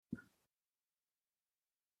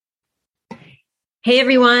Hey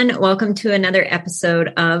everyone, welcome to another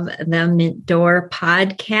episode of the Mint Door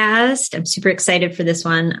podcast. I'm super excited for this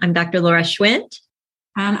one. I'm Dr. Laura Schwint.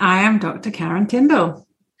 And I am Dr. Karen Tyndall.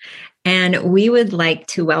 And we would like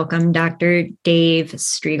to welcome Dr. Dave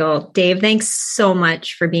Striegel. Dave, thanks so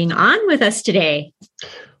much for being on with us today.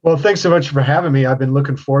 Well, thanks so much for having me. I've been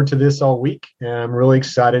looking forward to this all week, and I'm really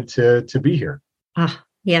excited to be here.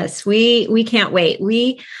 Yes, we can't wait.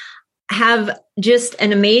 We have just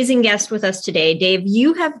an amazing guest with us today. Dave,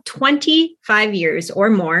 you have 25 years or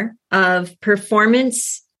more of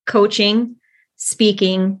performance coaching,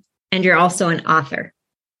 speaking, and you're also an author.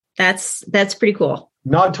 That's pretty cool.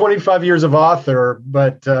 Not 25 years of author,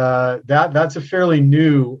 but that's a fairly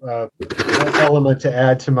new element to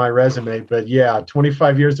add to my resume. But yeah,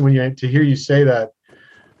 25 years, and to hear you say that,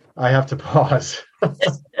 I have to pause.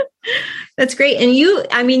 That's great. And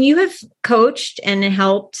you have coached and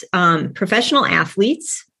helped professional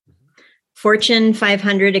athletes, Fortune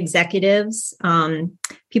 500 executives,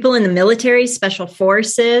 people in the military, special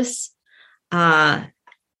forces, and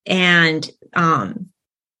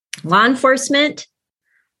law enforcement,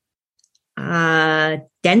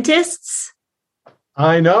 dentists.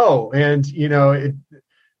 I know. And,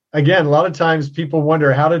 again, a lot of times people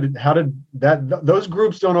wonder how did those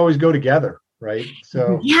groups don't always go together. Right.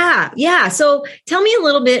 So yeah. So tell me a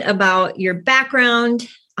little bit about your background,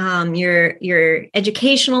 your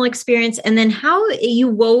educational experience, and then how you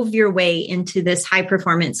wove your way into this high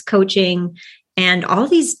performance coaching and all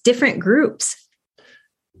these different groups.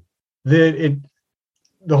 The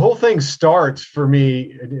whole thing starts for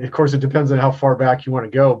me. Of course, it depends on how far back you want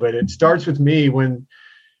to go, but it starts with me when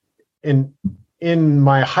in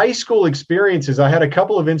my high school experiences, I had a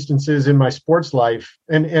couple of instances in my sports life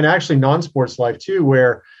and actually non-sports life too,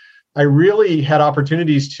 where I really had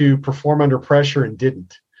opportunities to perform under pressure and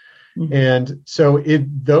didn't. Mm-hmm. And so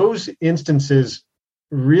those instances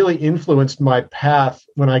really influenced my path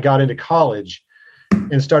when I got into college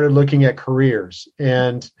and started looking at careers.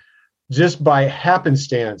 And just by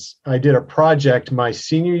happenstance, I did a project my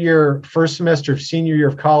first semester of senior year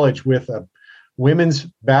of college with a women's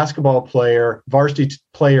basketball player, varsity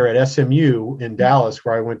player at SMU in Dallas,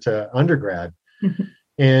 where I went to undergrad. Mm-hmm.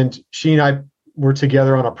 And she and I were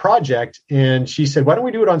together on a project, and she said, "Why don't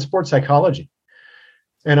we do it on sports psychology?"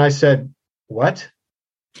 And I said, "What?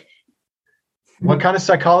 What kind of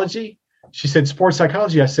psychology?" She said, "Sports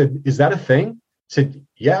psychology." I said, "Is that a thing?" I said,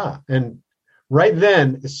 "Yeah." And right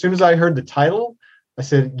then, as soon as I heard the title, I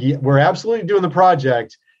said, "Yeah, we're absolutely doing the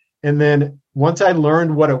project." And then once I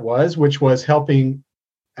learned what it was, which was helping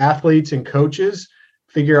athletes and coaches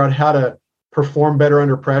figure out how to perform better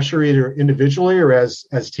under pressure, either individually or as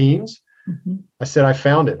teams, mm-hmm. I said, I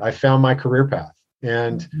found it. I found my career path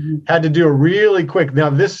and had to do a really quick.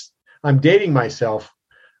 Now I'm dating myself.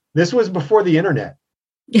 This was before the internet.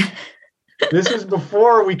 This was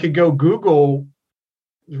before we could go Google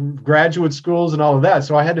graduate schools and all of that.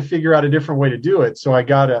 So I had to figure out a different way to do it. So I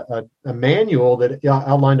got a manual that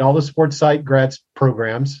outlined all the sports psych grad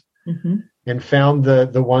programs, mm-hmm. and found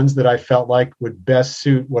the ones that I felt like would best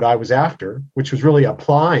suit what I was after, which was really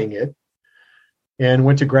applying it, and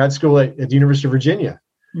went to grad school at the University of Virginia,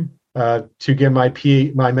 mm-hmm. To get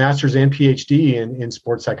my master's and PhD in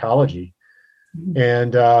sports psychology.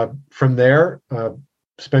 Mm-hmm. And from there,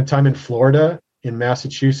 spent time in Florida, in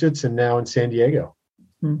Massachusetts, and now in San Diego.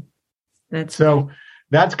 That's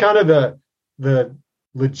kind of the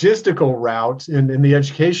logistical route and the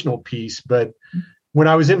educational piece. But when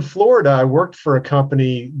I was in Florida, I worked for a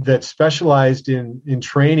company that specialized in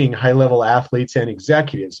training high-level athletes and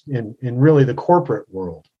executives in really the corporate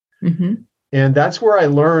world. Mm-hmm. And that's where I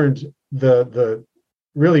learned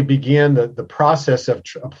really began the process of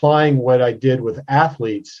applying what I did with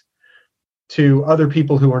athletes to other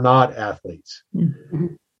people who are not athletes.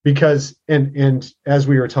 Mm-hmm. Because, and as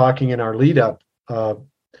we were talking in our lead up,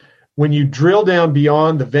 when you drill down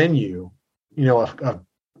beyond the venue,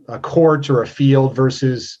 a court or a field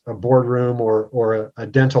versus a boardroom or a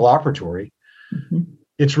dental operatory, mm-hmm.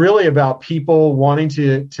 it's really about people wanting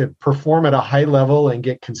to perform at a high level and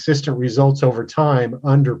get consistent results over time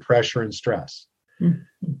under pressure and stress,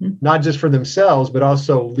 mm-hmm. not just for themselves, but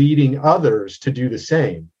also leading others to do the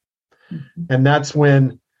same. Mm-hmm. And that's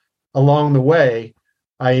when, along the way,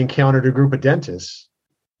 I encountered a group of dentists,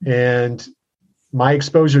 and my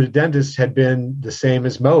exposure to dentists had been the same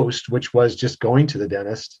as most, which was just going to the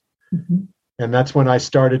dentist. Mm-hmm. And that's when I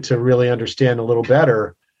started to really understand a little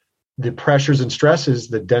better the pressures and stresses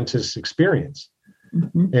that dentists experience.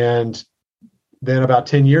 Mm-hmm. And then about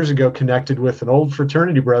 10 years ago, connected with an old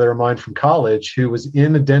fraternity brother of mine from college who was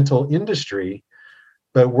in the dental industry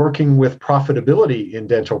but working with profitability in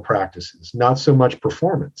dental practices, not so much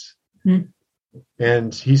performance.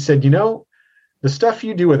 And he said, the stuff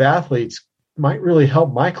you do with athletes might really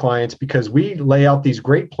help my clients because we lay out these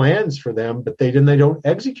great plans for them, but they don't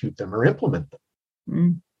execute them or implement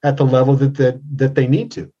them at the level that they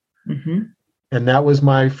need to. And that was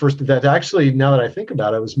my first, that actually, now that I think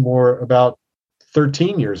about it, it was more about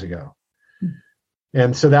 13 years ago.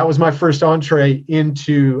 And so that was my first entree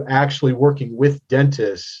into actually working with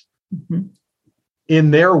dentists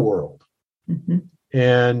in their world,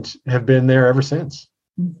 and have been there ever since.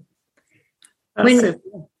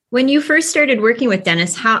 When you first started working with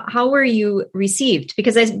dentists, how were you received?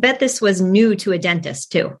 Because I bet this was new to a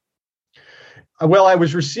dentist too. Well, I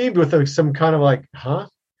was received with some kind of like, huh?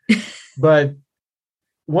 But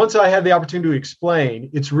once I had the opportunity to explain,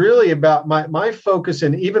 it's really about my focus,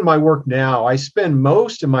 and even my work now, I spend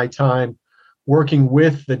most of my time working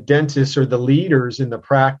with the dentists or the leaders in the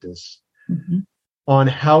practice on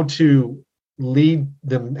how to lead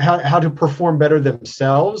them, how to perform better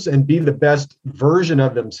themselves and be the best version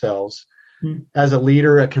of themselves as a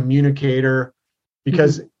leader, a communicator,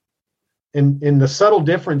 because in the subtle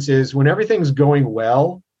difference is when everything's going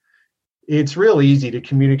well, it's real easy to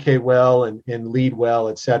communicate well and lead well,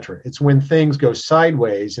 et cetera. It's when things go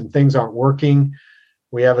sideways and things aren't working.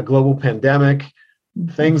 We have a global pandemic,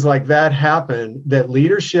 things like that happen, that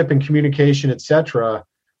leadership and communication, et cetera,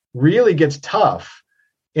 really gets tough.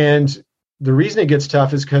 And the reason it gets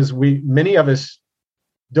tough is because many of us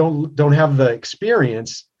don't have the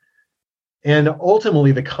experience and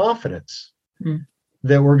ultimately the confidence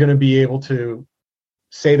that we're going to be able to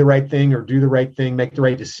say the right thing or do the right thing, make the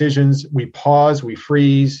right decisions. We pause, we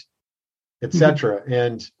freeze, et cetera.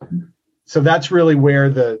 And so that's really where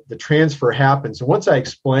the transfer happens. And once I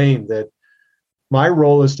explained that my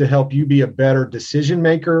role is to help you be a better decision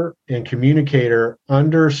maker and communicator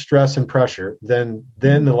under stress and pressure, then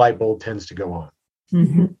the light bulb tends to go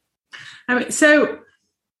on. I mean, so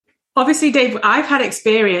obviously, Dave, I've had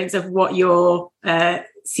experience of what your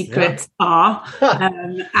secrets are.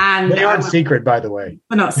 And they aren't secret, by the way.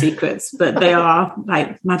 Well, not secrets, but they are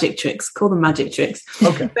like magic tricks. Call them magic tricks.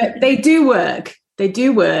 Okay. But they do work. They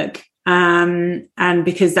do work. And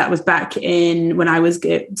because that was back in when I was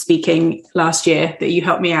speaking last year that you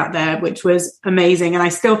helped me out there, which was amazing. And I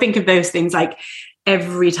still think of those things like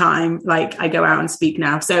every time like I go out and speak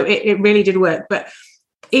now. So it really did work. But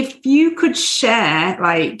if you could share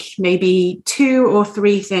like maybe 2 or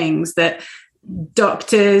 3 things that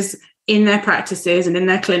doctors in their practices and in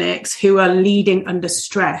their clinics who are leading under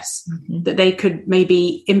stress that they could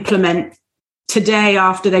maybe implement today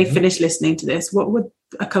after they finish listening to this, what would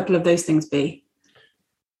a couple of those things be?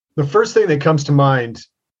 The first thing that comes to mind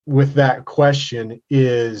with that question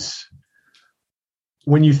is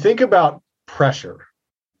when you think about pressure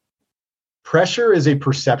is a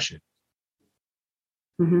perception.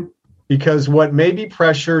 Because what may be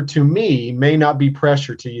pressure to me may not be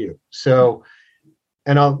pressure to you. So,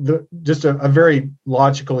 and just a very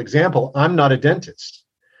logical example, I'm not a dentist.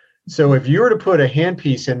 So if you were to put a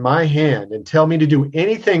handpiece in my hand and tell me to do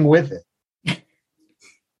anything with it,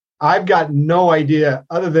 I've got no idea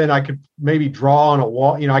other than I could maybe draw on a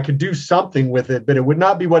wall. I could do something with it, but it would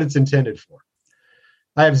not be what it's intended for.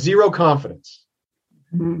 I have zero confidence.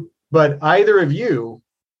 But either of you,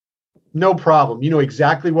 no problem. You know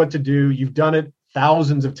exactly what to do. You've done it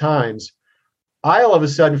thousands of times. I all of a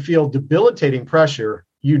sudden feel debilitating pressure.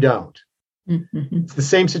 You don't. It's the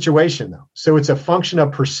same situation, though. So it's a function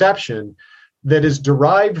of perception that is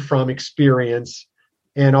derived from experience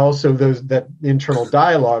and also that internal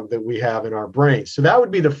dialogue that we have in our brain. So that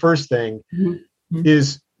would be the first thing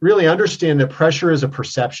is really understand that pressure is a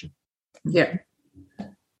perception. Yeah.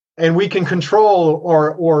 And we can control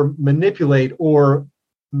or manipulate or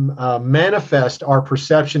manifest our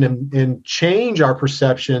perception and change our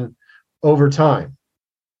perception over time.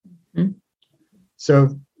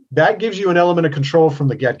 So that gives you an element of control from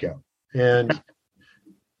the get-go. And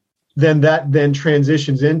then that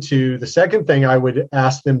transitions into the second thing I would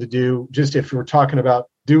ask them to do, just if we're talking about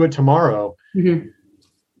do it tomorrow, and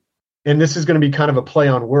this is going to be kind of a play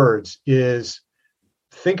on words, is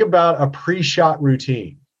think about a pre-shot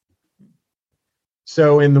routine.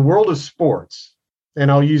 So in the world of sports, and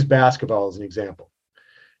I'll use basketball as an example.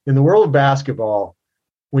 In the world of basketball,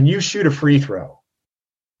 when you shoot a free throw,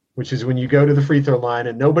 which is when you go to the free throw line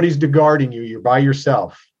and nobody's guarding you, you're by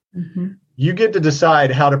yourself, you get to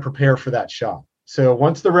decide how to prepare for that shot. So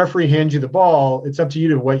once the referee hands you the ball, it's up to you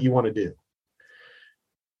to what you want to do.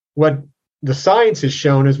 What the science has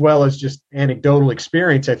shown, as well as just anecdotal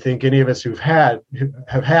experience, I think any of us who've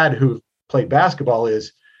played basketball,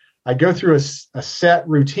 is I go through a set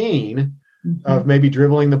routine Mm-hmm. of maybe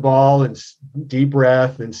dribbling the ball and deep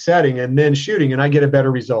breath and setting and then shooting, and I get a better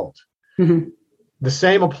result. Mm-hmm. The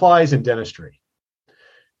same applies in dentistry.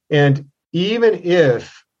 And even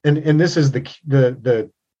if, and this is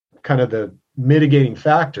the kind of the mitigating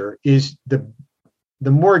factor, is the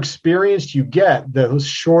more experienced you get, the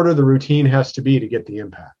shorter the routine has to be to get the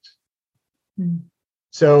impact. Mm-hmm.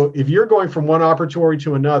 So if you're going from one operatory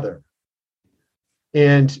to another,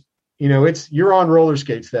 and you're on roller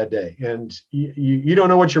skates that day, and you don't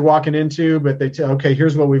know what you're walking into, but they tell, okay,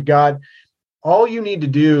 here's what we've got. All you need to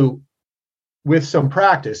do with some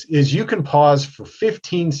practice is you can pause for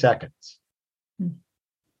 15 seconds. Mm-hmm.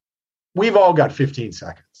 We've all got 15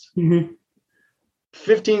 seconds. Mm-hmm.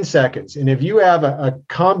 15 seconds. And if you have a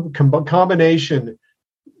combination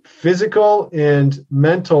physical and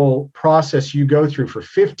mental process you go through for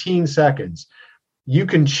 15 seconds, you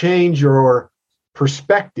can change your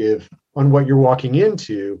perspective on what you're walking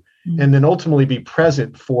into, mm-hmm. and then ultimately be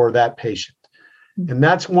present for that patient. Mm-hmm. And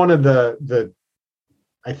that's one of the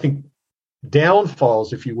I think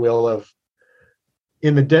downfalls, if you will, of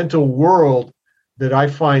in the dental world that I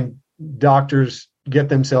find doctors get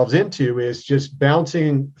themselves into, is just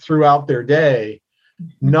bouncing throughout their day,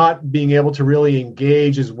 mm-hmm. not being able to really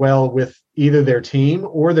engage as well with either their team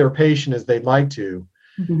or their patient as they'd like to.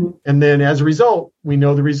 Mm-hmm. And then as a result, we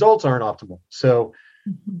know the results aren't optimal. So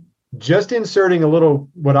mm-hmm. just inserting a little,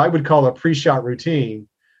 what I would call a pre-shot routine,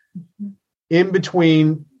 mm-hmm. in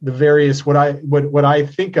between the various, what I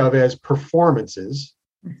think of as performances,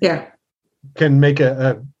 can make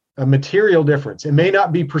a material difference. It may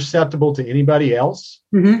not be perceptible to anybody else,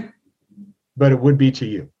 mm-hmm. but it would be to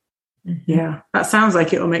you. Yeah, that sounds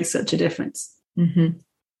like it will make such a difference. Mm-hmm.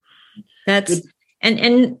 That's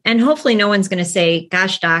and hopefully no one's going to say,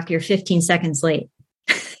 "Gosh, doc, you're 15 seconds late."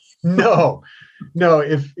 No.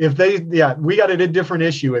 If they, we got a different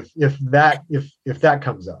issue if that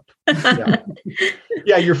comes up.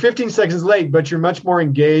 Yeah, you're 15 seconds late, but you're much more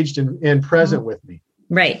engaged and present with me.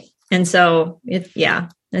 Right, and so that's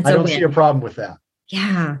I don't see a problem with that.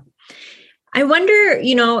 Yeah. I wonder,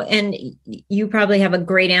 and you probably have a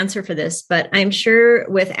great answer for this, but I'm sure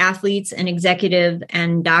with athletes and executive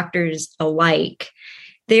and doctors alike,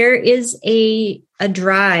 there is a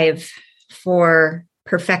drive for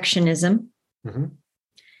perfectionism. Mm-hmm.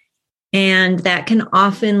 And that can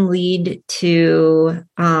often lead to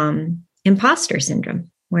imposter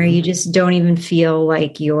syndrome, where mm-hmm. you just don't even feel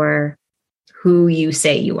like you're who you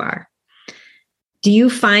say you are. Do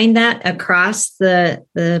you find that across the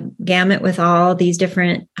gamut with all these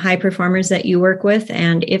different high performers that you work with?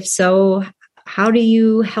 And if so, how do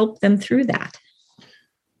you help them through that?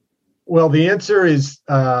 Well, the answer is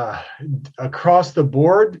across the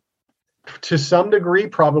board, to some degree,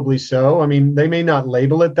 probably so. I mean, they may not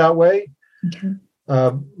label it that way, okay.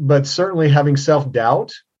 But certainly having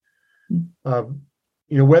self-doubt,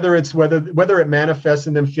 whether it manifests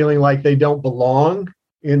in them feeling like they don't belong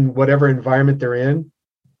in whatever environment they're in,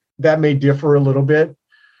 that may differ a little bit,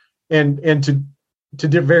 and to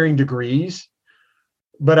varying degrees.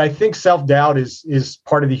 But I think self-doubt is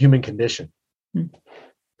part of the human condition. Mm-hmm.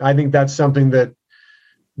 I think that's something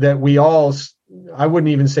that we all, I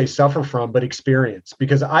wouldn't even say suffer from, but experience,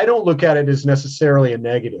 because I don't look at it as necessarily a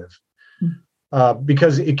negative,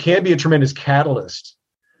 because it can be a tremendous catalyst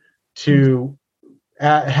to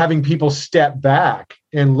having people step back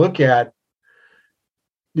and look at,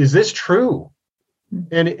 is this true?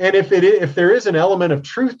 And if there is an element of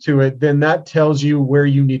truth to it, then that tells you where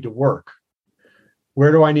you need to work.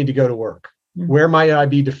 Where do I need to go to work? Mm-hmm. Where might I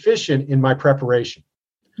be deficient in my preparation?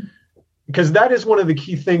 Because that is one of the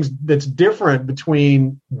key things that's different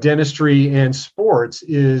between dentistry and sports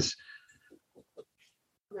is,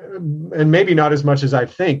 and maybe not as much as I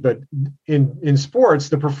think, but in sports,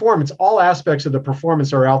 the performance, all aspects of the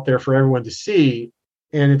performance are out there for everyone to see.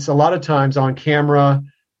 And it's a lot of times on camera,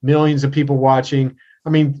 millions of people watching. I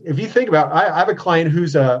mean, if you think about, I have a client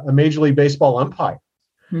who's a Major League Baseball umpire,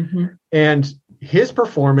 mm-hmm. and his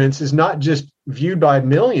performance is not just viewed by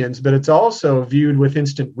millions, but it's also viewed with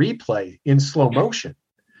instant replay in slow motion.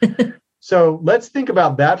 So let's think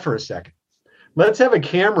about that for a second. Let's have a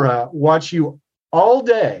camera watch you all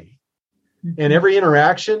day, and every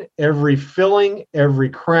interaction, every filling, every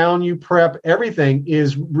crown you prep, everything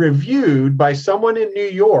is reviewed by someone in New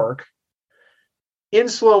York in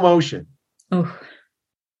slow motion. Oh,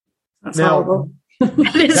 that's horrible.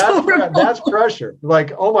 That's pressure.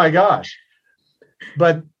 Like, oh my gosh.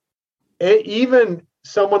 But even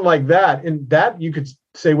someone like that, and that you could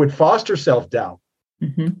say would foster self-doubt,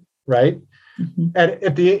 mm-hmm. right? Mm-hmm.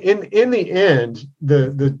 And in the end,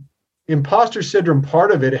 the imposter syndrome,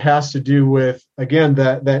 part of it has to do with, again,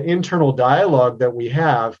 that internal dialogue that we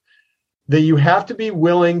have, that you have to be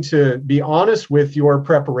willing to be honest with your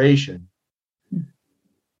preparation.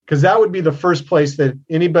 Because that would be the first place that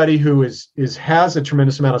anybody who has a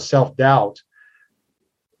tremendous amount of self-doubt,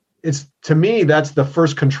 to me, that's the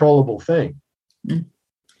first controllable thing.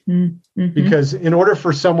 Mm-hmm. Because in order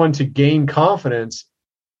for someone to gain confidence,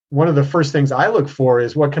 one of the first things I look for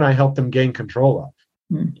is, what can I help them gain control of?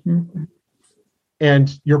 Mm-hmm.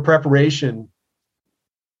 And your preparation,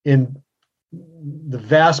 in the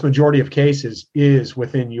vast majority of cases, is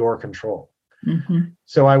within your control. Mm-hmm.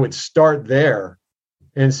 So I would start there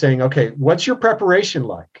and saying, okay, what's your preparation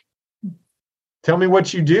like? Tell me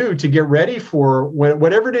what you do to get ready for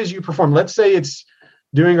whatever it is you perform. Let's say it's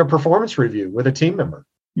doing a performance review with a team member,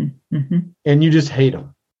 mm-hmm. and you just hate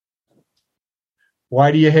them.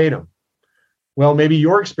 Why do you hate them? Well, maybe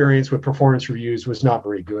your experience with performance reviews was not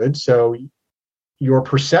very good, so your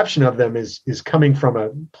perception of them is coming from a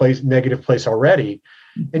negative place already,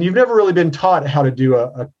 and you've never really been taught how to do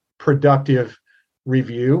a productive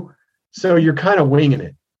review, so you're kind of winging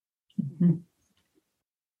it. Mm-hmm.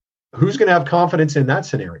 Who's going to have confidence in that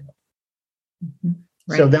scenario? Mm-hmm.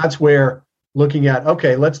 Right. So that's where looking at,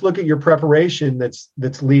 okay, let's look at your preparation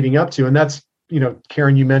that's leading up to, and that's,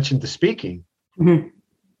 Karen, you mentioned the speaking. Mm-hmm.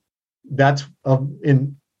 That's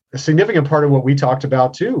in a significant part of what we talked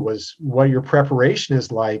about too, was what your preparation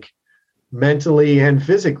is like mentally and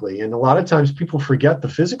physically. And a lot of times people forget the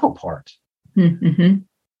physical part. Mm-hmm.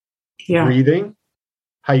 Yeah. Breathing,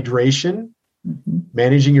 hydration, mm-hmm.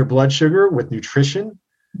 managing your blood sugar with nutrition.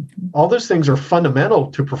 Mm-hmm. All those things are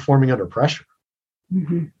fundamental to performing under pressure.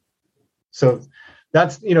 Mm-hmm. So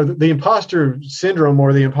that's, the imposter syndrome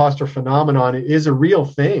or the imposter phenomenon is a real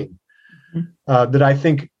thing. Mm-hmm. That I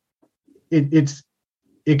think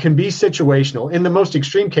it can be situational. In the most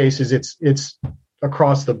extreme cases, it's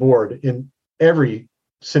across the board in every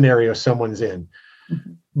scenario someone's in.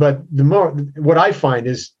 Mm-hmm. But what I find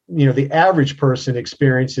is, the average person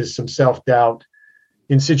experiences some self-doubt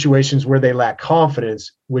in situations where they lack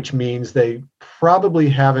confidence, which means they probably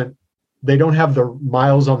don't have the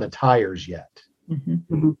miles on the tires yet,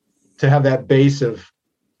 mm-hmm. to have that base of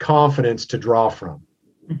confidence to draw from.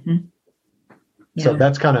 Mm-hmm. Yeah. So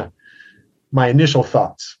that's kind of my initial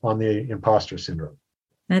thoughts on the imposter syndrome.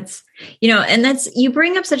 That's, you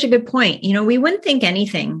bring up such a good point. We wouldn't think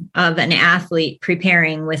anything of an athlete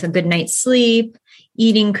preparing with a good night's sleep,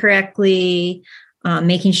 eating correctly,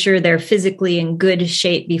 making sure they're physically in good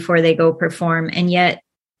shape before they go perform. And yet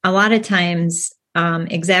a lot of times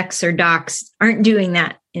execs or docs aren't doing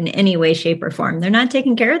that in any way, shape, or form. They're not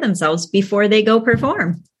taking care of themselves before they go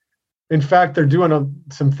perform. In fact, they're doing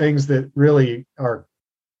some things that really are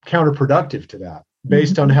counterproductive to that,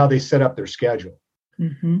 based mm-hmm. on how they set up their schedule.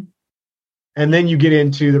 Mm-hmm. And then you get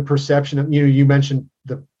into the perception of, you mentioned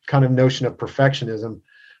the kind of notion of perfectionism,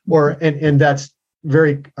 and that's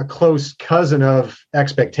a close cousin of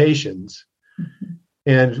expectations, mm-hmm.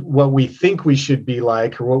 and what we think we should be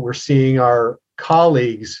like, or what we're seeing our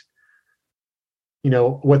colleagues,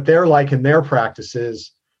 what they're like in their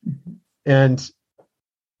practices. Mm-hmm. And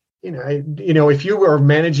if you are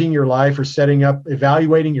managing your life or setting up,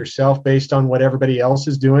 evaluating yourself based on what everybody else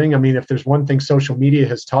is doing, if there's one thing social media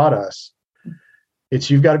has taught us,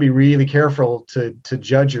 it's you've got to be really careful to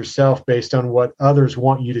judge yourself based on what others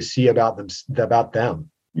want you to see about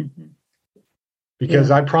them. Mm-hmm.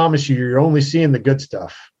 Because I promise you're only seeing the good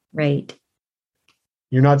stuff. Right.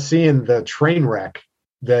 You're not seeing the train wreck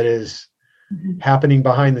that is mm-hmm. happening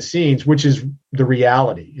behind the scenes, which is the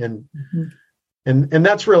reality. And mm-hmm. And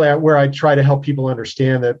that's really where I try to help people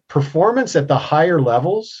understand that performance at the higher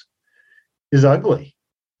levels is ugly.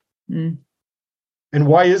 Mm. And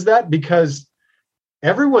why is that? Because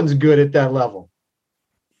everyone's good at that level.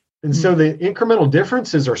 And so the incremental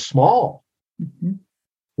differences are small. Mm-hmm.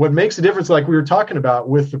 What makes a difference, like we were talking about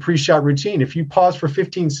with the pre-shot routine, if you pause for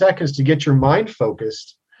 15 seconds to get your mind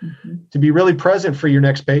focused, mm-hmm. to be really present for your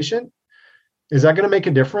next patient, is that going to make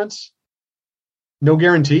a difference? No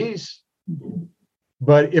guarantees. Mm-hmm.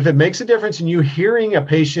 But if it makes a difference in you hearing a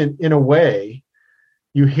patient in a way,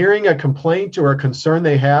 you hearing a complaint or a concern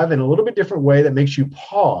they have in a little bit different way that makes you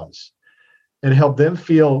pause and help them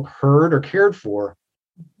feel heard or cared for,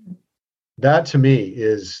 that to me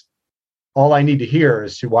is all I need to hear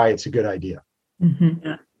as to why it's a good idea. Mm-hmm.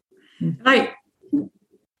 Yeah. Mm-hmm.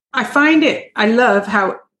 I find I love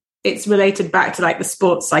how it's related back to like the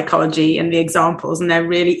sports psychology and the examples, and they're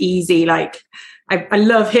really easy. Like I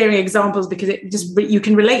love hearing examples because you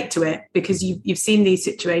can relate to it because you've seen these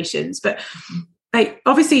situations. But like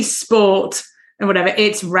obviously sport and whatever,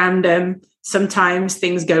 it's random. sometimes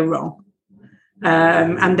things go wrong,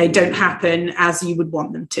 and they don't happen as you would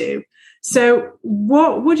want them to. So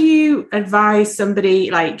what would you advise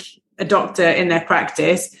somebody like a doctor in their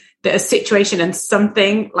practice that a situation and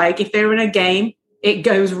something, like if they're in a game, it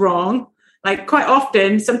goes wrong, like quite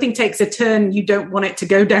often something takes a turn, you don't want it to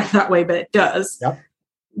go down that way, but it does. Yep.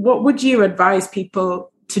 What would you advise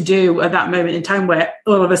people to do at that moment in time where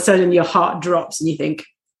all of a sudden your heart drops and you think,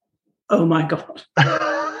 oh my God,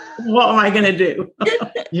 what am I going to do?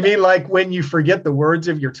 You mean like when you forget the words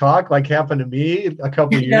of your talk, like happened to me a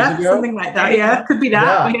couple of years ago? Something like that. Yeah, could be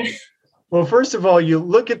that. Yeah. Well, first of all, you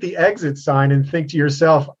look at the exit sign and think to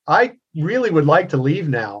yourself, I really would like to leave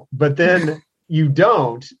now, but then you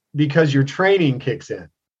don't because your training kicks in.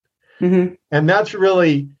 Mm-hmm. And that's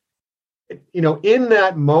really, in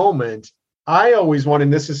that moment, I always want,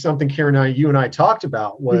 and this is something Karen you and I talked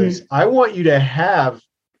about, was I want you to have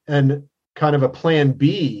an kind of a plan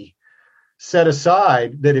B set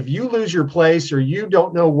aside that if you lose your place or you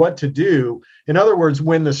don't know what to do, in other words,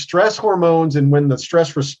 when the stress hormones and when the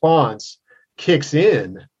stress response kicks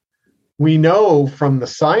in, we know from the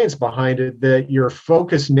science behind it that your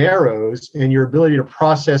focus narrows and your ability to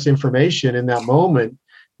process information in that moment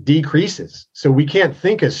decreases. So we can't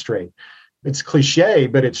think as straight. It's cliche,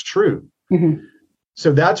 but it's true. Mm-hmm.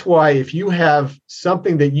 So that's why if you have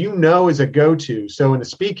something that you know is a go-to, so in the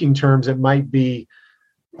speaking terms, it might be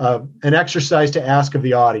an exercise to ask of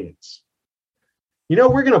the audience.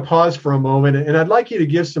 We're going to pause for a moment, and I'd like you to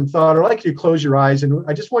give some thought. I'd like you to close your eyes, and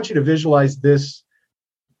I just want you to visualize this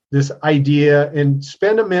idea and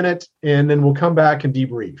spend a minute, and then we'll come back and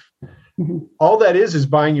debrief. Mm-hmm. All that is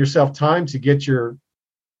buying yourself time to get your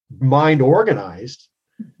mind organized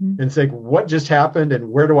and say, what just happened and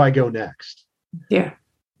where do I go next? Yeah.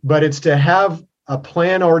 But it's to have a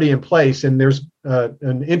plan already in place. And there's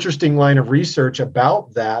an interesting line of research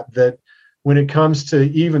about that when it comes to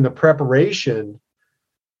even the preparation,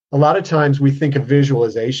 a lot of times we think of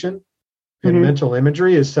visualization and mental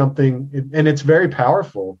imagery as something, and it's very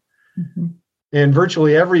powerful. Mm-hmm. And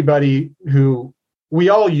virtually everybody we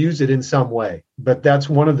all use it in some way, but that's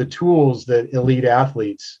one of the tools that elite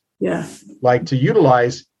athletes like to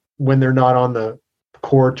utilize when they're not on the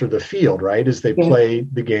court or the field, right? As they play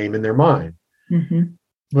the game in their mind. Mm-hmm.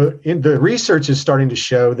 But the research is starting to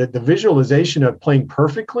show that the visualization of playing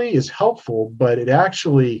perfectly is helpful, but it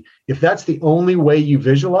actually, if that's the only way you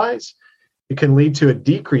visualize, it can lead to a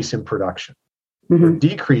decrease in production or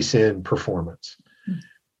decrease in performance. Mm-hmm.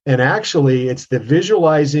 And actually, it's the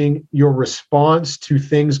visualizing your response to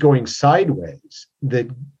things going sideways that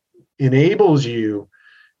enables you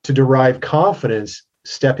to derive confidence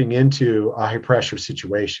stepping into a high pressure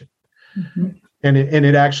situation. Mm-hmm. And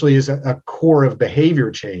it actually is a core of behavior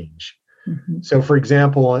change. Mm-hmm. So, for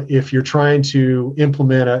example, if you're trying to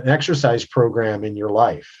implement an exercise program in your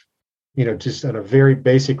life, just on a very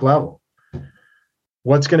basic level,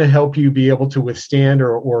 what's going to help you be able to withstand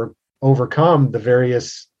or overcome the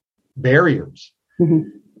various barriers? Mm-hmm.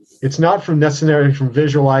 It's not necessarily from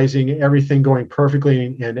visualizing everything going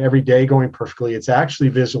perfectly and every day going perfectly. It's actually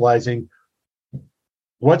visualizing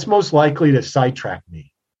what's most likely to sidetrack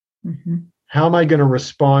me. Mm-hmm. How am I going to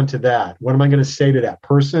respond to that? What am I going to say to that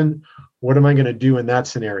person? What am I going to do in that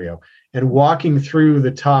scenario? And walking through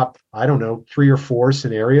the top, 3 or 4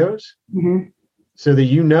 scenarios so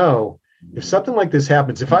that if something like this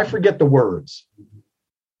happens, if I forget the words,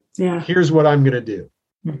 here's what I'm going to do.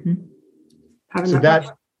 Mm-hmm. So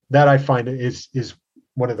that I find is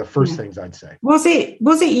one of the first things I'd say. Was it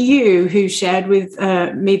you who shared with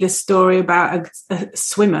me the story about a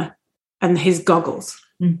swimmer and his goggles?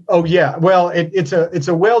 Oh yeah, well it's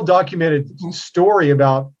a well documented story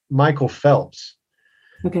about Michael Phelps.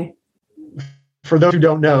 Okay. For those who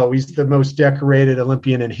don't know, he's the most decorated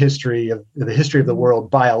Olympian in the history of the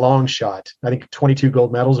world by a long shot. I think 22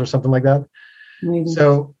 gold medals or something like that. Amazing.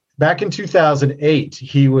 So back in 2008,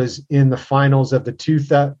 he was in the finals of the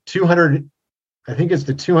 200. I think it's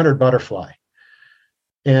the 200 butterfly,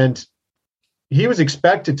 and he was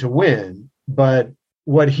expected to win, but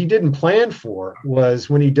what he didn't plan for was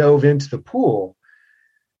when he dove into the pool,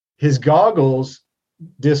 his goggles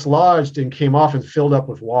dislodged and came off and filled up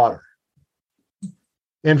with water.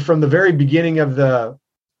 And from the very beginning of the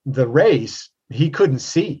race, he couldn't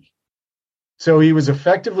see. So he was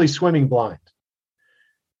effectively swimming blind.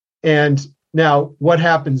 And now what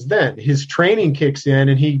happens then? His training kicks in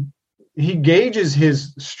and he gauges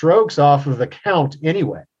his strokes off of the count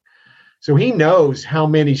anyway. So he knows how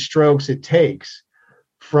many strokes it takes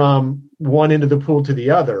from one end of the pool to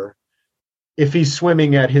the other if he's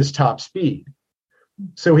swimming at his top speed.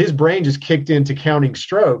 So his brain just kicked into counting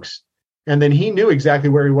strokes, and then he knew exactly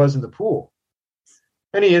where he was in the pool.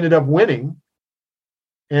 and he ended up winning.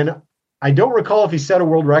 And I don't recall if he set a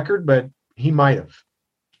world record, but he might have.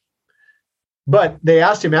 But they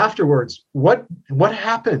asked him afterwards, what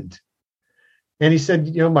happened? And he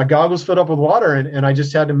said, my goggles filled up with water, and I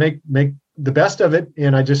just had to make the best of it.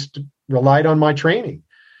 And I just relied on my training.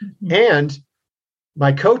 Mm-hmm. And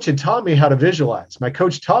my coach had taught me how to visualize. My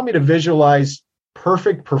coach taught me to visualize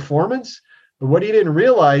perfect performance. But what he didn't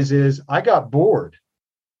realize is I got bored.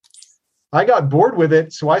 I got bored with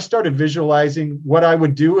it. So I started visualizing what I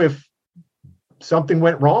would do if something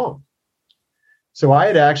went wrong. So I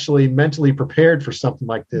had actually mentally prepared for something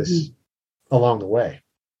like this along the way.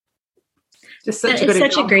 It's such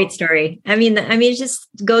a great story. I mean, it just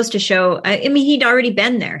goes to show, he'd already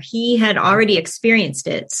been there. He had already experienced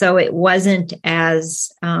it. So it wasn't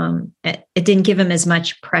as, it didn't give him as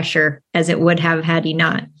much pressure as it would have had he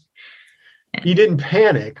not. He didn't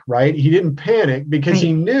panic, right? He didn't panic because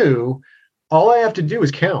he knew all I have to do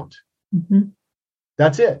is count. Mm-hmm.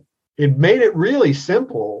 That's it. It made it really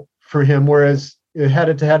simple for him. Whereas had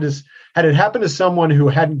it happened to someone who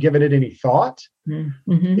hadn't given it any thought,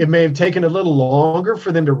 it may have taken a little longer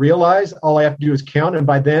for them to realize all I have to do is count. And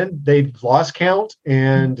by then they've lost count.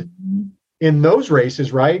 And in those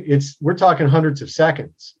races, right, we're talking hundreds of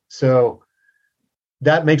seconds. So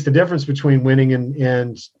that makes the difference between winning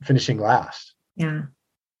and finishing last. Yeah.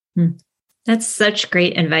 That's such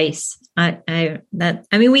great advice.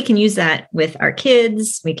 We can use that with our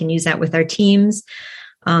kids. We can use that with our teams.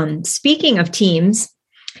 Speaking of teams,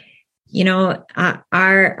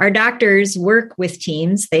 our doctors work with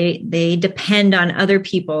teams. They depend on other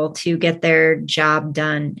people to get their job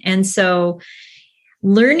done. And so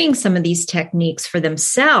learning some of these techniques for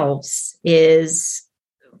themselves is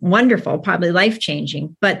wonderful, probably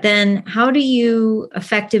life-changing. But then how do you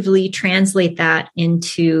effectively translate that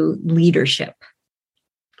into leadership?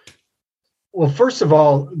 Well, first of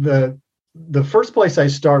all, the first place I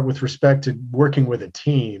start with respect to working with a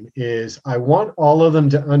team is I want all of them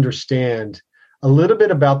to understand a little bit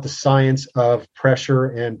about the science of pressure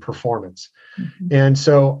and performance. Mm-hmm. And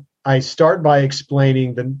so I start by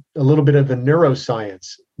explaining a little bit of the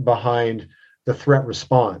neuroscience behind the threat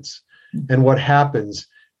response and what happens.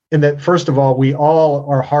 And that, first of all, we all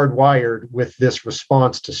are hardwired with this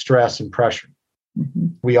response to stress and pressure. Mm-hmm.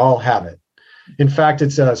 We all have it. In fact,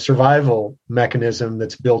 it's a survival mechanism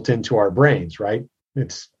that's built into our brains, right?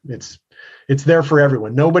 It's there for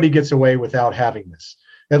everyone. Nobody gets away without having this,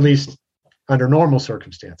 at least under normal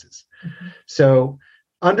circumstances. Mm-hmm. So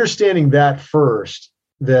understanding that first,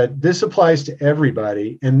 that this applies to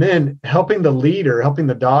everybody, and then helping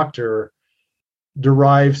the doctor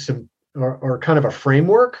derive some or kind of a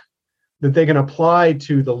framework that they can apply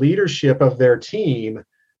to the leadership of their team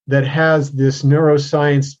that has this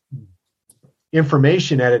neuroscience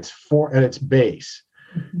information at its base.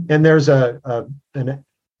 Mm-hmm. And there's a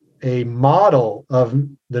model of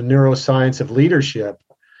the neuroscience of leadership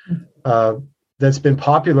that's been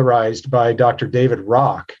popularized by Dr. David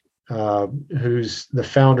Rock, who's the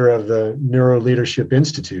founder of the Neuro Leadership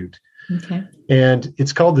Institute. Okay. And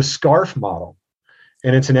it's called the SCARF model.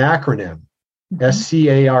 And it's an acronym,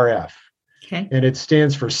 SCARF. Okay. And it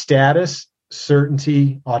stands for status,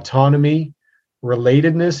 certainty, autonomy,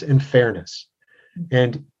 relatedness, and fairness.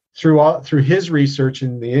 And through his research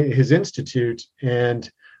in his institute and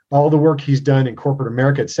all the work he's done in corporate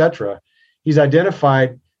America, et cetera, he's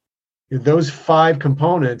identified those 5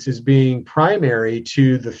 components as being primary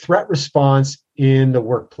to the threat response in the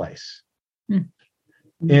workplace.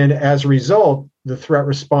 Mm-hmm. And as a result, the threat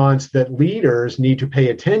response that leaders need to pay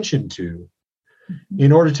attention to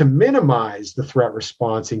in order to minimize the threat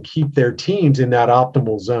response and keep their teams in that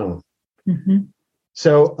optimal zone. Mm-hmm.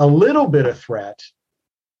 So a little bit of threat,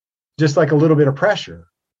 just like a little bit of pressure,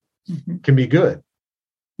 can be good.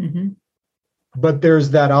 Mm-hmm. But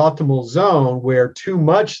there's that optimal zone where too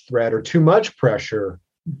much threat or too much pressure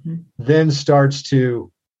then starts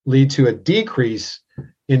to lead to a decrease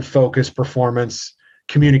in focus, performance,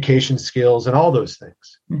 communication skills, and all those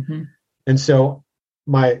things. Mm-hmm. And so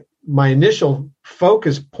my initial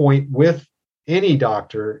focus point with any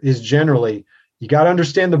doctor is generally, you got to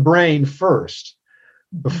understand the brain first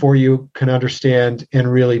before you can understand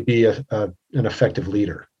and really be an effective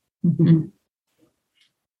leader. Mm-hmm.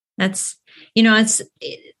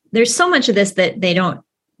 There's so much of this that they don't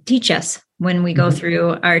teach us when we go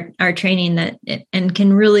through our training and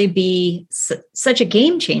can really be such a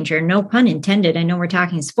game changer. No pun intended. I know we're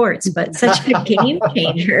talking sports, but such a game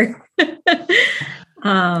changer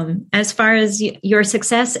as far as your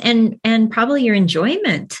success and probably your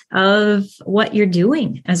enjoyment of what you're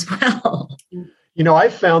doing as well. I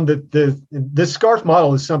found that this SCARF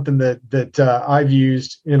model is something that I've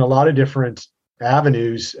used in a lot of different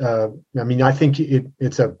avenues. I think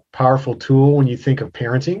it's a powerful tool when you think of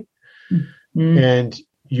parenting, and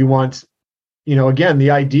you want, again,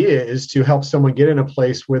 the idea is to help someone get in a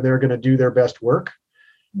place where they're going to do their best work.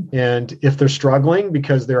 And if they're struggling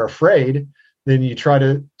because they're afraid, then you try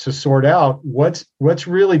to sort out what's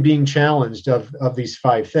really being challenged of these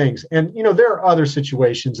 5 things. And, there are other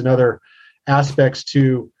situations and other aspects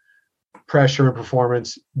to pressure and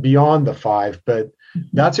performance beyond the 5, but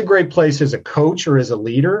that's a great place as a coach or as a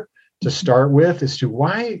leader to start with, as to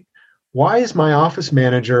why is my office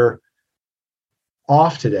manager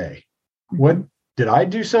off today? What did I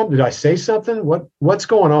do something? Did I say something? What's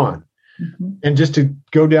going on? And just to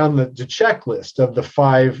go down the checklist of the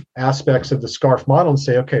 5 aspects of the SCARF model and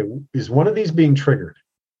say, okay, is one of these being triggered?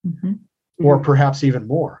 Or perhaps even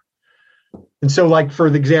more? And so, like, for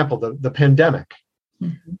example, the pandemic,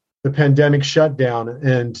 the pandemic shutdown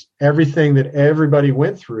and everything that everybody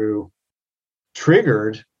went through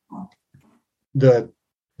triggered the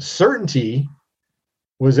certainty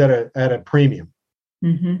was at a premium.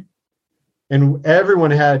 And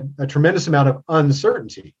everyone had a tremendous amount of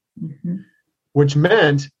uncertainty. Which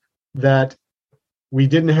meant that we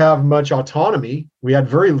didn't have much autonomy. We had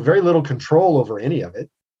very, very little control over any of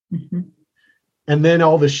it. And then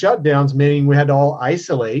all the shutdowns, meaning we had to all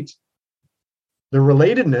isolate. The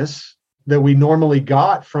relatedness that we normally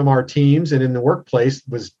got from our teams and in the workplace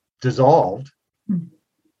was dissolved.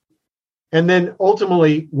 And then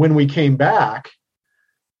ultimately, when we came back,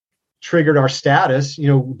 triggered our status.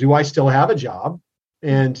 Do I still have a job?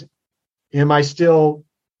 And am I still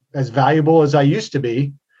as valuable as I used to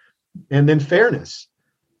be? And then fairness.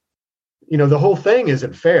 The whole thing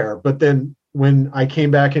isn't fair, but then when I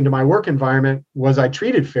came back into my work environment, was I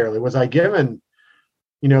treated fairly? Was I given,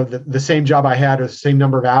 the same job I had, or the same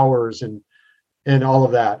number of hours and all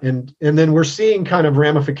of that? And then we're seeing kind of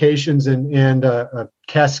ramifications and a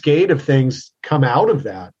cascade of things come out of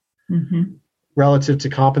that relative to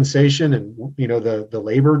compensation and, the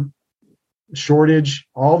labor shortage.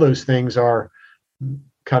 All those things are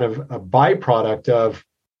kind of a byproduct of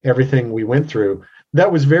everything we went through.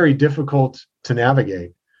 That was very difficult to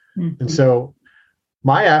navigate. And so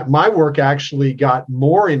my work actually got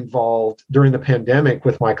more involved during the pandemic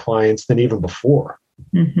with my clients than even before.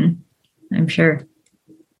 I'm sure.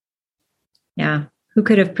 Yeah. Who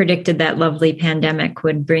could have predicted that lovely pandemic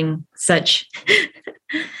would bring such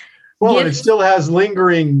well, and it still has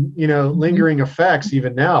lingering effects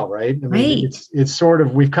even now, right? It's sort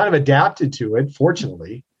of, we've kind of adapted to it,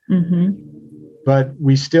 fortunately, but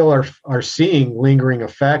we still are seeing lingering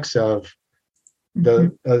effects of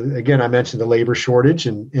again, I mentioned the labor shortage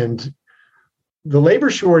and the labor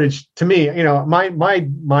shortage. To me, my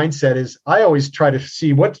mindset is I always try to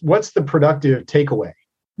see what's the productive takeaway.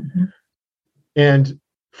 And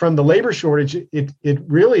from the labor shortage, it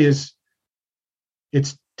really is,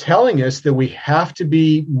 it's telling us that we have to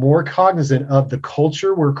be more cognizant of the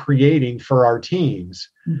culture we're creating for our teams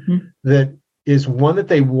that is one that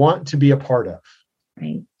they want to be a part of.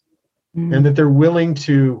 Right. And that they're willing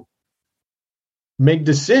to make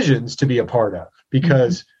decisions to be a part of,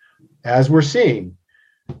 because as we're seeing,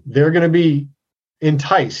 they're going to be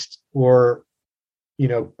enticed, or,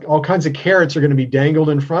 all kinds of carrots are going to be dangled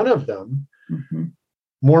in front of them,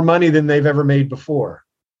 more money than they've ever made before.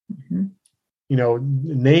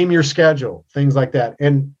 Name your schedule, things like that.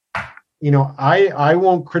 And, I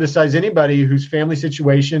won't criticize anybody whose family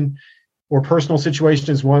situation or personal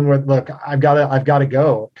situation is one where, look, I've got to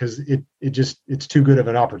go because it's too good of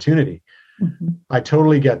an opportunity. I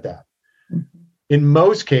totally get that. In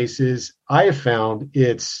most cases, I have found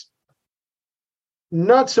it's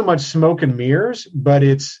not so much smoke and mirrors, but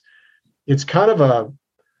it's kind of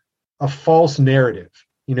a false narrative.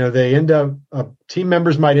 They end up, team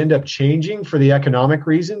members might end up changing for the economic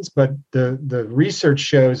reasons, but the research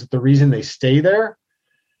shows that the reason they stay there,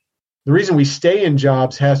 the reason we stay in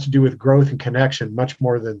jobs has to do with growth and connection much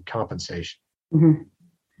more than compensation.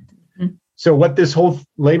 So what this whole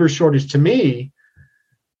labor shortage to me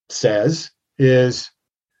says is,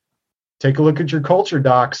 take a look at your culture,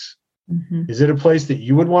 docs. Is it a place that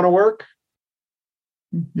you would want to work?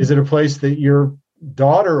 Is it a place that your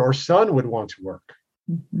daughter or son would want to work?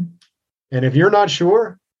 And if you're not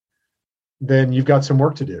sure, then you've got some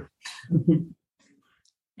work to do.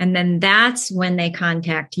 And then that's when they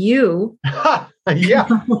contact you. Yeah,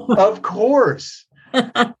 of course.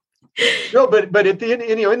 No, but at the end,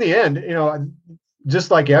 in the end, just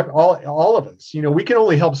like all of us, we can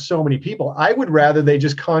only help so many people. I would rather they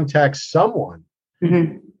just contact someone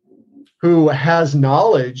who has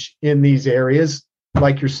knowledge in these areas,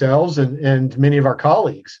 like yourselves and many of our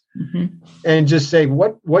colleagues, and just say,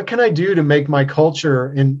 what can I do to make my culture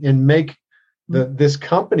and make this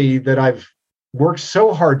company that I've worked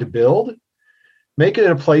so hard to build, make it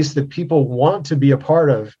a place that people want to be a part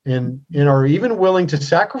of and are even willing to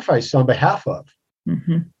sacrifice on behalf of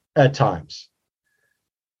at times.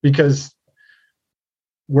 Because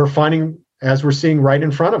we're finding, as we're seeing right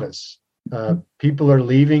in front of us, people are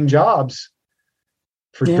leaving jobs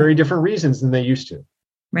for very different reasons than they used to.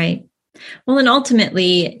 Right. Well, and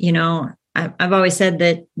ultimately, I've always said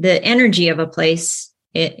that the energy of a place,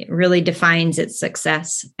 it really defines its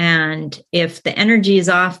success. And if the energy is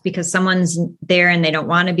off because someone's there and they don't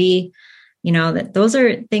want to be, that those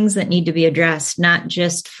are things that need to be addressed, not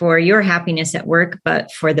just for your happiness at work,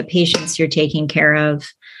 but for the patients you're taking care of,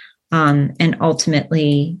 and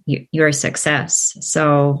ultimately your success.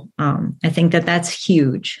 So I think that that's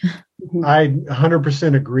huge. I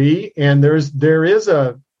 100% agree. And there's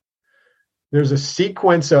a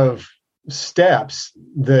sequence of steps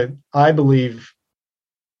that I believe,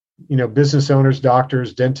 business owners,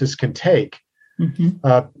 doctors, dentists can take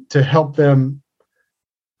to help them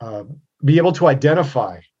be able to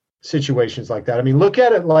identify situations like that. I mean, look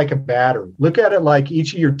at it like a battery. Look at it like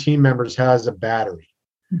each of your team members has a battery.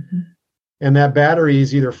 And that battery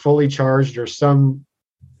is either fully charged or some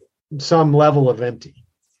level of empty.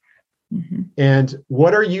 And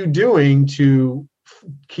what are you doing to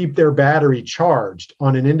keep their battery charged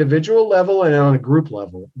on an individual level and on a group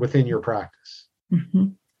level within your practice?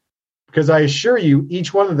 Because I assure you,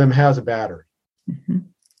 each one of them has a battery.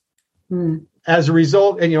 As a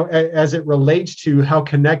result, and as it relates to how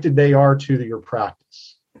connected they are to your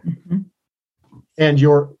practice, and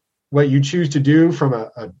what you choose to do from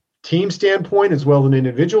a team standpoint as well as an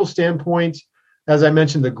individual standpoint. As I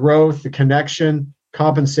mentioned, the growth, the connection,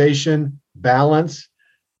 compensation, balance,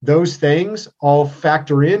 those things all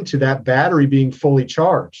factor into that battery being fully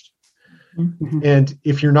charged. And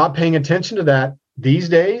if you're not paying attention to that these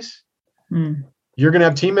days, you're going to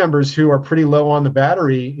have team members who are pretty low on the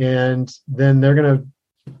battery, and then they're going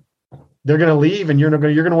to leave, and you're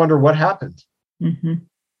going to wonder what happened.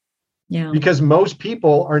 Yeah. Because most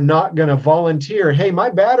people are not going to volunteer. Hey, my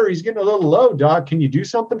battery's getting a little low, Doc. Can you do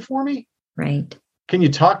something for me? Right. Can you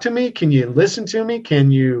talk to me? Can you listen to me?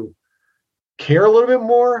 Can you care a little bit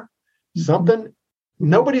more? Something.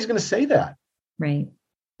 Nobody's going to say that. Right.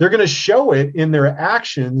 They're going to show it in their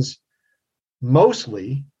actions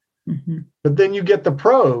mostly. But then you get the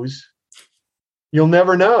pros, you'll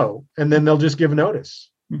never know. And then they'll just give notice.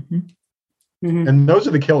 And those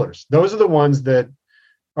are the killers. Those are the ones that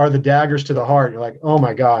are the daggers to the heart. You're like, oh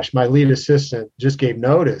my gosh, my lead assistant just gave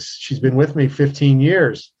notice. She's been with me 15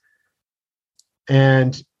 years.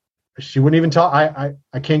 And she wouldn't even talk.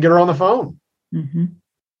 I can't get her on the phone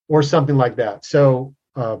or something like that. So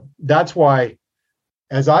that's why,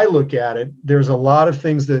 as I look at it, there's a lot of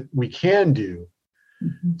things that we can do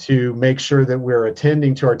to make sure that we're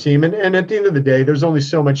attending to our team. And at the end of the day, there's only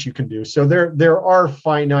so much you can do. So there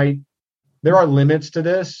are limits to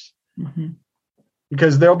this,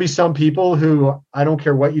 because there'll be some people who, I don't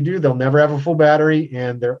care what you do, they'll never have a full battery,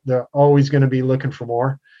 and they're always going to be looking for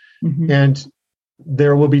more. And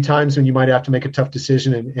there will be times when you might have to make a tough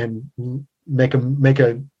decision and make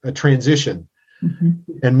a transition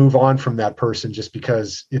and move on from that person, just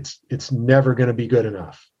because it's never going to be good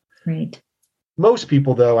enough. Right. Most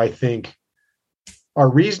people, though, I think, are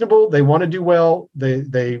reasonable. They want to do well.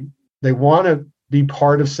 They want to be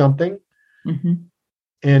part of something.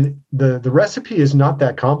 And the recipe is not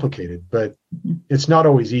that complicated, but it's not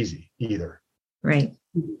always easy either. Right.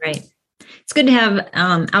 Right. It's good to have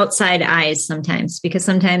outside eyes sometimes, because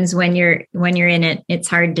sometimes when you're in it, it's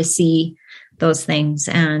hard to see those things.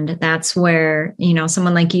 And that's where,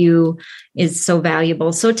 someone like you is so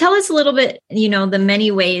valuable. So tell us a little bit, the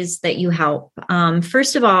many ways that you help.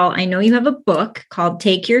 First of all, I know you have a book called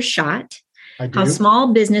Take Your Shot, How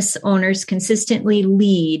Small Business Owners Consistently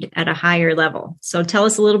Lead at a Higher Level. So tell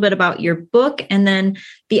us a little bit about your book and then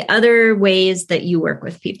the other ways that you work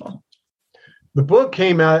with people. The book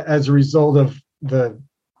came out as a result of the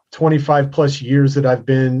 25 plus years that I've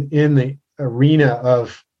been in the arena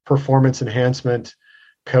of performance enhancement,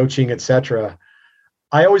 coaching, etc.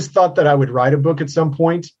 I always thought that I would write a book at some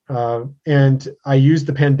point, and I used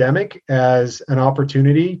the pandemic as an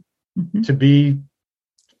opportunity to be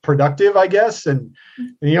productive, I guess. And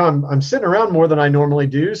I'm sitting around more than I normally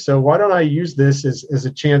do, so why don't I use this as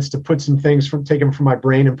a chance to put some things take them from my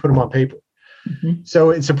brain and put them on paper.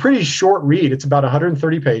 So it's a pretty short read. It's about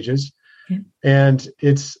 130 pages, and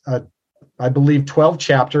it's I believe 12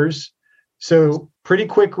 chapters. So pretty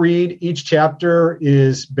quick read. Each chapter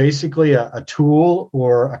is basically a tool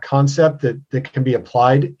or a concept that can be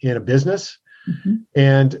applied in a business. Mm-hmm.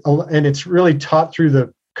 And it's really taught through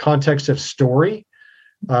the context of story,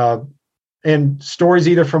 and stories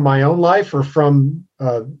either from my own life or from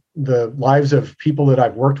the lives of people that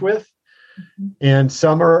I've worked with. Mm-hmm. And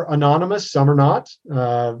some are anonymous, some are not.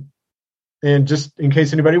 And just in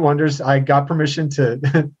case anybody wonders, I got permission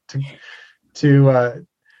to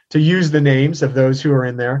use the names of those who are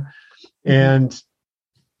in there. Mm-hmm. And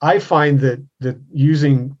I find that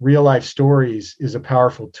using real life stories is a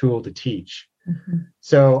powerful tool to teach. Mm-hmm.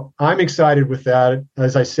 So I'm excited with that.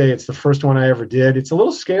 As I say, it's the first one I ever did. It's a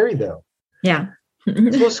little scary though. Yeah. It's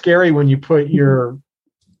a little scary when you put your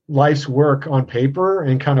life's work on paper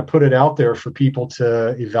and kind of put it out there for people to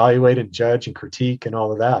evaluate and judge and critique and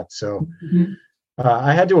all of that. So mm-hmm.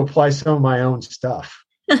 I had to apply some of my own stuff.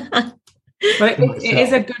 But it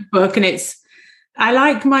is a good book, and I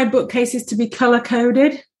like my bookcases to be color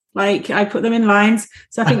coded. Like I put them in lines.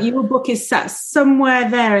 So I think your book is sat somewhere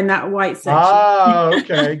there in that white section. Oh,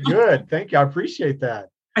 okay. Good. Thank you. I appreciate that.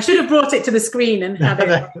 I should have brought it to the screen and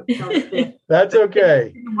had it. That's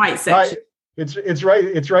okay. In the white section. It's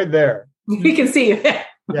right there. We can see you.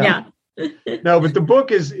 Yeah. No, but the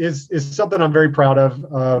book is something I'm very proud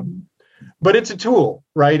of. But it's a tool,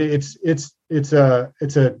 right? It's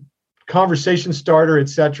a conversation starter,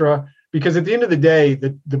 etc. Because at the end of the day,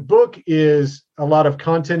 the book is a lot of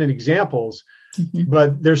content and examples, mm-hmm.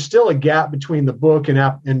 but there's still a gap between the book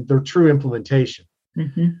and their true implementation.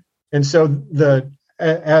 Mm-hmm. And so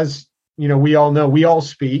as you know, we all know, we all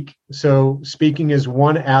speak. So speaking is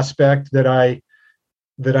one aspect that I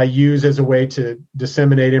use as a way to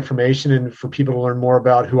disseminate information and for people to learn more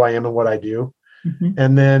about who I am and what I do. Mm-hmm.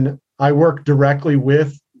 And then I work directly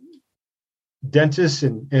with dentists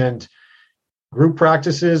and group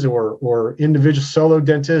practices or individual solo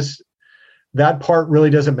dentists. That part really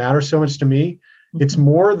doesn't matter so much to me. Mm-hmm. It's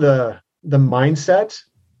more the mindset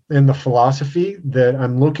and the philosophy that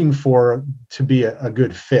I'm looking for to be a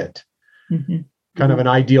good fit. Mm-hmm. Kind of an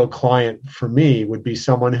ideal client for me would be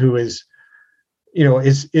someone who is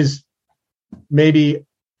maybe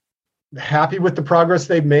happy with the progress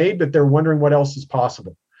they've made, but they're wondering what else is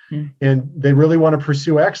possible. Mm-hmm. And they really want to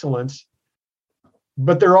pursue excellence,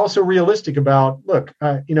 but they're also realistic about, look,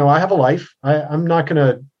 I have a life. I'm not going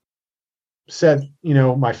to set,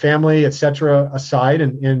 my family, et cetera, aside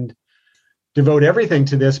and devote everything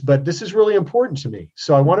to this, but this is really important to me.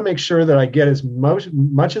 So I want to make sure that I get as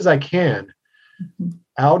much as I can mm-hmm.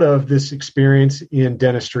 out of this experience in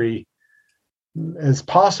dentistry as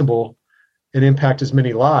possible and impact as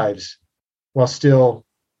many lives while still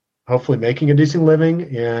hopefully making a decent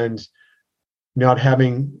living and not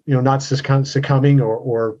having, not succumbing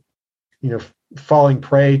or falling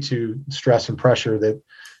prey to stress and pressure that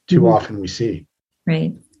too mm-hmm. often we see.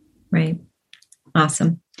 Right.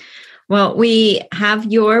 Awesome. Well, we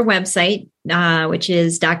have your website, which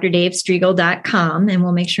is drdavestrigl.com, and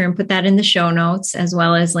we'll make sure and put that in the show notes, as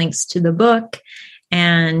well as links to the book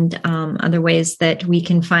and other ways that we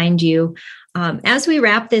can find you. As we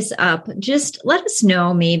wrap this up, just let us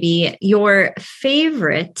know maybe your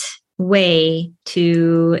favorite way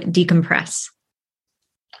to decompress.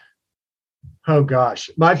 Oh gosh.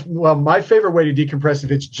 My favorite way to decompress,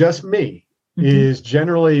 if it's just me, mm-hmm. is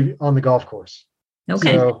generally on the golf course.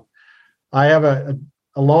 Okay. So I have a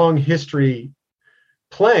long history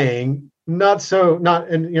playing, not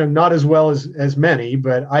as well as many,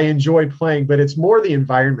 but I enjoy playing, but it's more the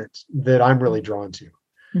environment that I'm really drawn to.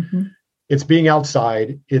 Mm-hmm. It's being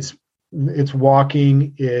outside, it's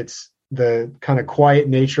walking, it's the kind of quiet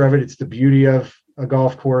nature of it. It's the beauty of a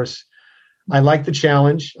golf course. I like the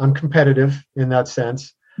challenge. I'm competitive in that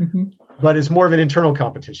sense, mm-hmm. but it's more of an internal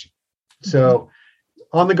competition. Mm-hmm. So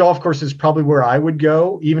on the golf course is probably where I would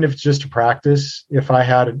go, even if it's just to practice, if I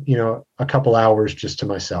had, a couple hours just to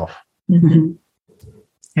myself. Mm-hmm.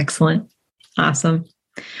 Excellent. Awesome.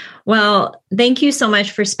 Well, thank you so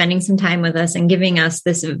much for spending some time with us and giving us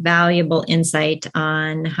this valuable insight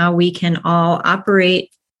on how we can all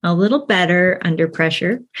operate a little better under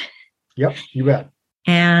pressure. Yep, you bet.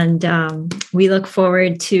 And we look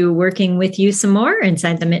forward to working with you some more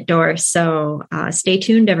inside the Mitt Door. So stay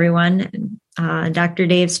tuned, everyone. Dr.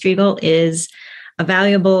 Dave Strigl is a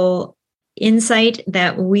valuable insight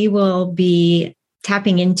that we will be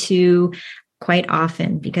tapping into quite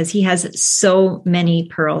often because he has so many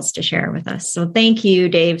pearls to share with us. So thank you,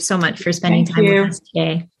 Dave, so much for spending time with us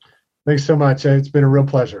today. Thanks so much. It's been a real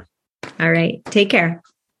pleasure. All right. Take care.